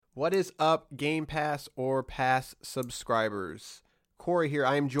What is up, Game Pass or Pass subscribers? Corey here.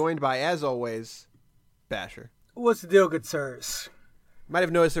 I am joined by, as always, Basher. What's the deal, good sirs? Might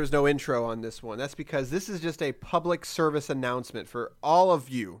have noticed there's no intro on this one. That's because this is just a public service announcement for all of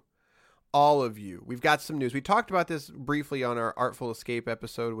you. All of you. We've got some news. We talked about this briefly on our Artful Escape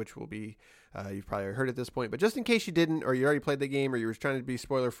episode, which will be, you've probably heard at this point, but just in case you didn't, or you already played the game, or you were trying to be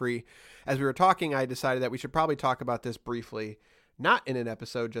spoiler free, as we were talking, I decided that we should probably talk about this briefly, not in an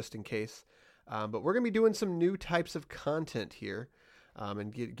episode, just in case. But we're going to be doing some new types of content here,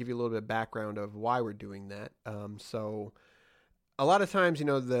 and give you a little bit of background of why we're doing that. So a lot of times,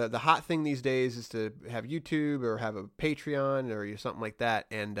 the hot thing these days is to have YouTube or have a Patreon or something like that.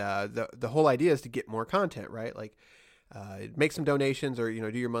 And the whole idea is to get more content, right? Like make some donations or,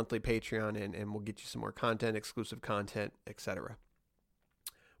 do your monthly Patreon and we'll get you some more content, exclusive content, etc.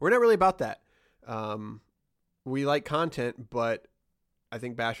 We're not really about that. We like content, but I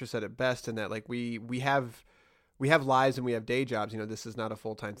think Basher said it best in that, like, we have lives and we have day jobs. This is not a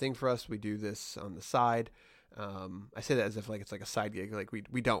full-time thing for us. We do this on the side. I say that as if like it's like a side gig. Like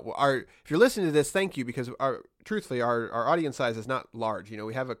we don't. If you're listening to this, thank you, because truthfully our audience size is not large.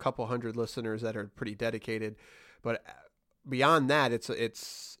 We have a couple hundred listeners that are pretty dedicated, but beyond that,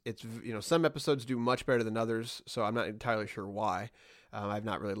 it's some episodes do much better than others. So I'm not entirely sure why. I've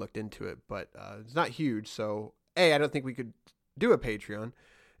not really looked into it, but it's not huge. So A, I don't think we could do a Patreon,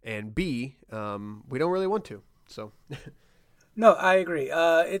 and B, we don't really want to. So No, I agree.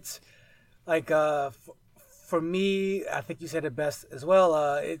 It's like for me, I think you said it best as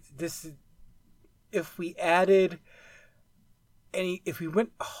well. If we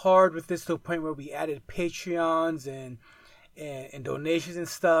went hard with this to a point where we added Patreons and donations and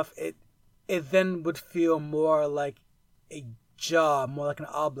stuff, it then would feel more like a job, more like an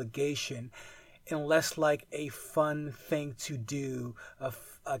obligation, and less like a fun thing to do,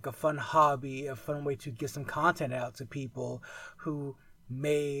 like a fun hobby, a fun way to get some content out to people who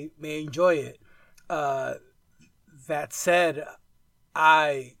may enjoy it. That said,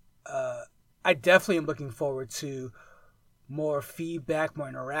 I definitely am looking forward to more feedback, more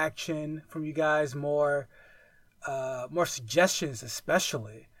interaction from you guys, more suggestions,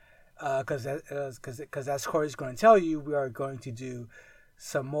 especially because as Corey's going to tell you, we are going to do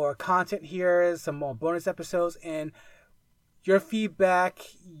some more content here, some more bonus episodes, and your feedback,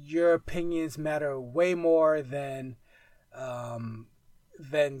 your opinions matter way more than your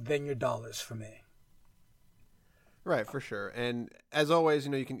dollars for me. Right, for sure. And as always,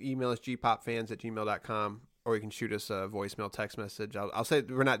 you can email us gpopfans@gmail.com, or you can shoot us a voicemail, text message. I'll say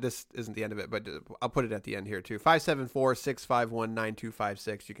this isn't the end of it, but I'll put it at the end here too.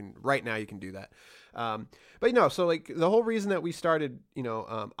 574-651-9256. Right now you can do that. So like the whole reason that we started,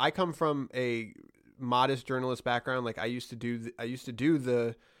 I come from a modest journalist background. Like I used to do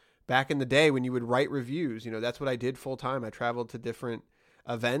the back in the day when you would write reviews, that's what I did full time. I traveled to different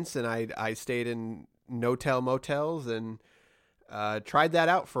events and I stayed in no-tell motels and tried that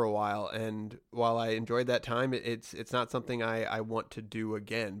out for a while. And while I enjoyed that time, it's not something I want to do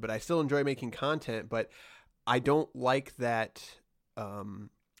again, but I still enjoy making content. But I don't like that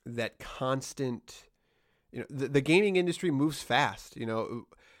that constant, the gaming industry moves fast. You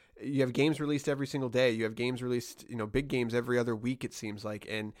have games released every single day. You have games released, big games every other week, it seems like.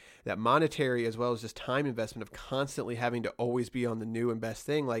 And that monetary as well as just time investment of constantly having to always be on the new and best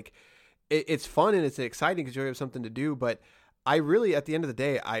thing, like it's fun and it's exciting because you have something to do. But I really, at the end of the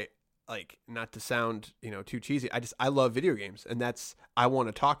day, I like, not to sound, too cheesy, I love video games, and I want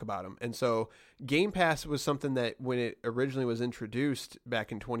to talk about them. And so Game Pass was something that when it originally was introduced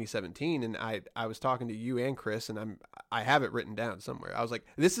back in 2017, and I was talking to you and Chris, and I have it written down somewhere. I was like,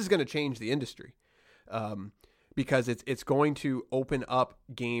 this is going to change the industry. Because it's going to open up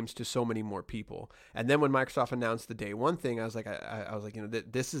games to so many more people. And then when Microsoft announced the day one thing, I was like,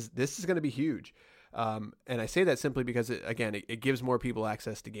 this is going to be huge. And I say that simply because it gives more people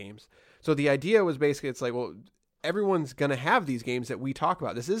access to games. So the idea was basically, it's like, well, everyone's going to have these games that we talk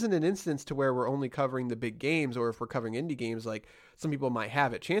about. This isn't an instance to where we're only covering the big games, or if we're covering indie games, like some people might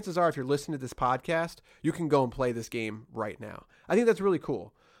have it. Chances are, if you're listening to this podcast, you can go and play this game right now. I think that's really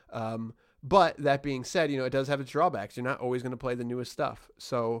cool. But that being said, it does have its drawbacks. You're not always going to play the newest stuff.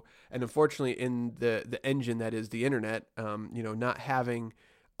 So, and unfortunately in the engine that is the internet, not having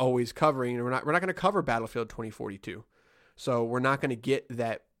always covering, we're not going to cover Battlefield 2042. So we're not going to get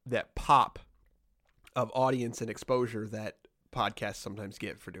that pop of audience and exposure that podcasts sometimes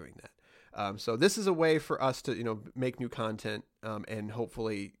get for doing that. So this is a way for us to, make new content, and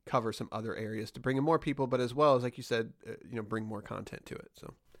hopefully cover some other areas to bring in more people, but as well as, like you said, bring more content to it.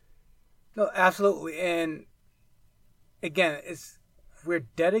 So. No, absolutely. And again, we're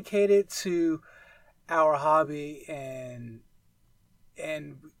dedicated to our hobby, and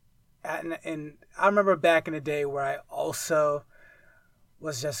I remember back in the day where I also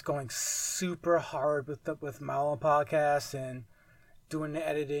was just going super hard with my own podcast and doing the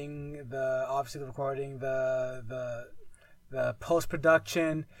editing, obviously the recording, the post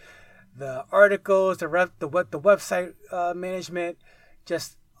production, the articles, the website management,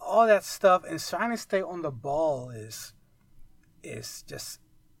 just all that stuff, and trying to stay on the ball is just,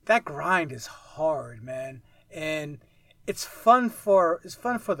 that grind is hard, man. And it's fun for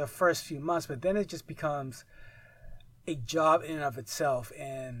the first few months, but then it just becomes a job in and of itself.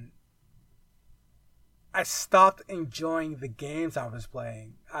 And I stopped enjoying the games I was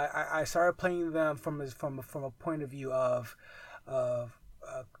playing. I started playing them from a point of view of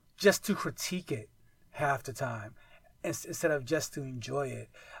just to critique it half the time, instead of just to enjoy it.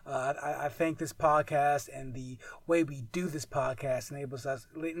 I think this podcast and the way we do this podcast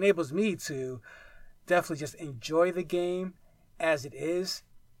enables me to definitely just enjoy the game as it is,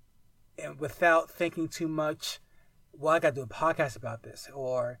 and without thinking too much, well, I got to do a podcast about this,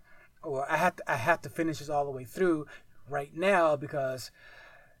 or I have to finish this all the way through right now because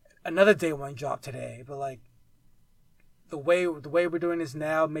another day one dropped today. But like the way we're doing this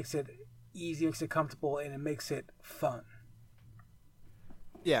now makes it easy, makes it comfortable, and it makes it fun.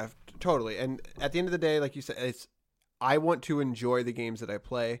 Yeah, totally. And at the end of the day, like you said, I want to enjoy the games that I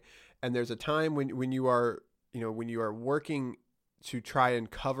play. And there's a time when you are working to try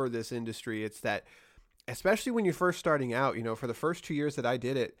and cover this industry, it's that, especially when you're first starting out, for the first 2 years that I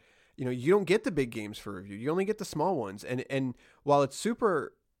did it, you don't get the big games for review. You only get the small ones. And while it's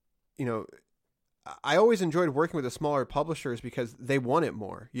super, I always enjoyed working with the smaller publishers because they want it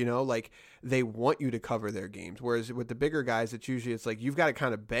more, like they want you to cover their games. Whereas with the bigger guys, it's like, you've got to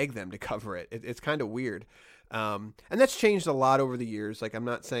kind of beg them to cover it. It's kind of weird. And that's changed a lot over the years. Like, I'm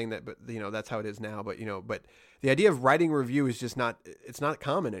not saying that, but that's how it is now, but the idea of writing review is just it's not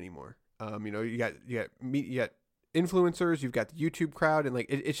common anymore. You got influencers, you've got the YouTube crowd, and like,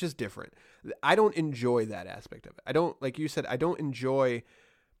 it's just different. I don't enjoy that aspect of it. I don't, like you said, I don't enjoy,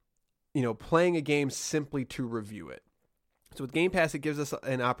 playing a game simply to review it. So with Game Pass, it gives us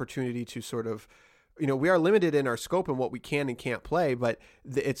an opportunity to sort of, we are limited in our scope and what we can and can't play, but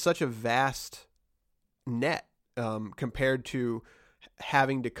it's such a vast net compared to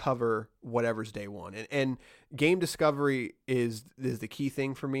having to cover whatever's day one. And game discovery is the key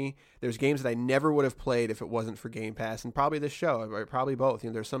thing for me. There's games that I never would have played if it wasn't for Game Pass, and probably this show, or probably both.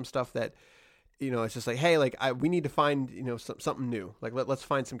 There's some stuff that, it's just like, hey, like we need to find, something new. Like let's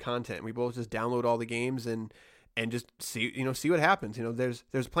find some content. We both just download all the games and just see what happens.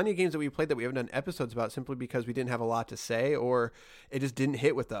 There's plenty of games that we played that we haven't done episodes about simply because we didn't have a lot to say, or it just didn't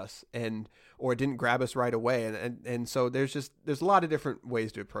hit with us, or it didn't grab us right away. And so there's a lot of different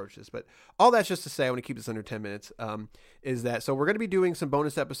ways to approach this, but all that's just to say, I want to keep this under 10 minutes, is that, so we're going to be doing some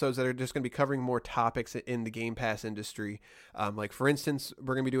bonus episodes that are just going to be covering more topics in the Game Pass industry. Like for instance,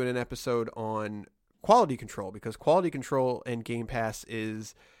 we're going to be doing an episode on quality control, because quality control and Game Pass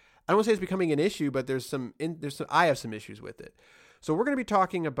is, I don't want to say it's becoming an issue, but I have some issues with it. So we're going to be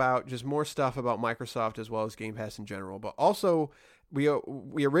talking about just more stuff about Microsoft as well as Game Pass in general. But also, we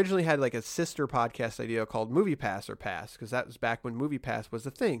originally had like a sister podcast idea called Movie Pass or Pass, because that was back when Movie Pass was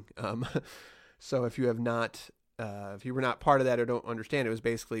the thing. So if you were not part of that or don't understand, it was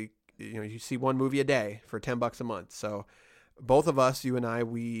basically, you see one movie a day for $10 a month. So both of us, you and I,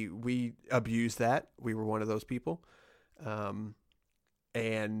 we abused that. We were one of those people.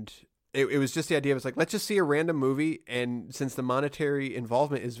 And it was just the idea of, it's like, let's just see a random movie, and since the monetary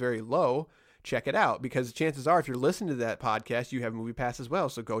involvement is very low, check it out, because chances are if you're listening to that podcast, you have Movie Pass as well,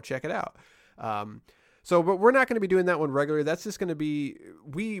 so go check it out. But we're not going to be doing that one regularly. That's just going to be,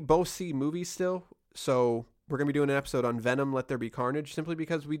 we both see movies still, so we're going to be doing an episode on Venom, Let There Be Carnage, simply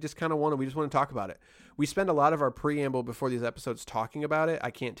because we just want to talk about it. We spend a lot of our preamble before these episodes talking about it.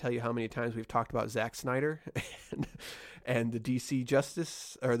 I can't tell you how many times we've talked about Zack Snyder and the DC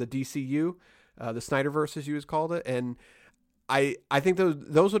Justice, or the DCU, the Snyderverse, as you has called it. And I think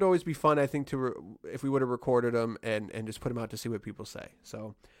those would always be fun, I think, if we would have recorded them and just put them out to see what people say.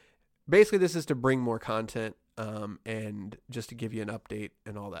 So basically this is to bring more content, and just to give you an update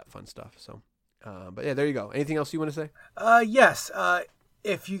and all that fun stuff. So, but yeah, there you go. Anything else you want to say? Yes.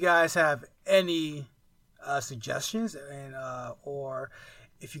 If you guys have any suggestions, and or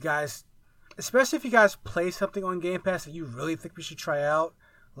if you guys, especially if you guys play something on Game Pass that you really think we should try out,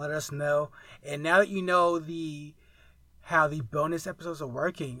 let us know. And now that you know how the bonus episodes are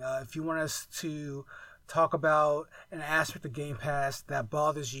working, if you want us to talk about an aspect of Game Pass that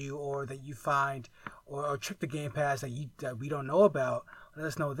bothers you, or that you find, or trick the Game Pass that we don't know about. Let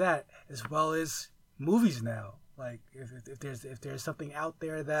us know that, as well as movies now. Like if there's something out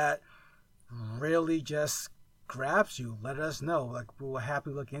there that really just grabs you, let us know. Like, we will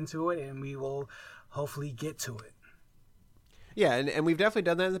happily look into it, and we will hopefully get to it. Yeah, and we've definitely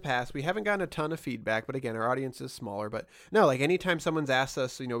done that in the past. We haven't gotten a ton of feedback, but again, our audience is smaller. But no, like anytime someone's asked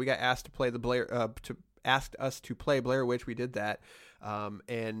us, we got asked to play asked us to play Blair Witch, we did that.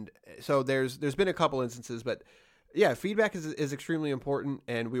 And so there's been a couple instances, but yeah, feedback is extremely important,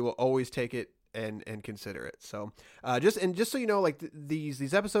 and we will always take it and consider it. So just so you know, like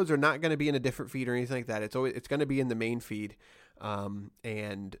these episodes are not going to be in a different feed or anything like that. It's going to be in the main feed,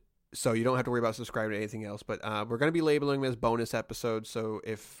 and so you don't have to worry about subscribing to anything else. But we're going to be labeling them as bonus episodes. So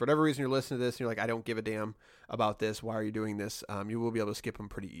if for whatever reason you're listening to this and you're like, I don't give a damn about this, why are you doing this? You will be able to skip them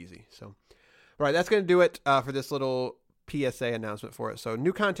pretty easy. So, all right, that's going to do it for this little PSA announcement for it. So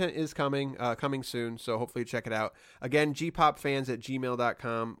new content is coming soon. So hopefully check it out. Again,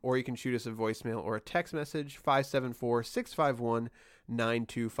 gpopfans@gmail.com, or you can shoot us a voicemail or a text message,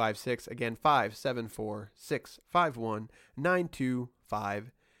 574-651-9256. Again,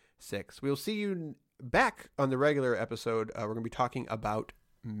 574-651-9256. We'll see you back on the regular episode. We're going to be talking about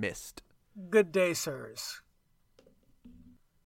Myst. Good day, sirs.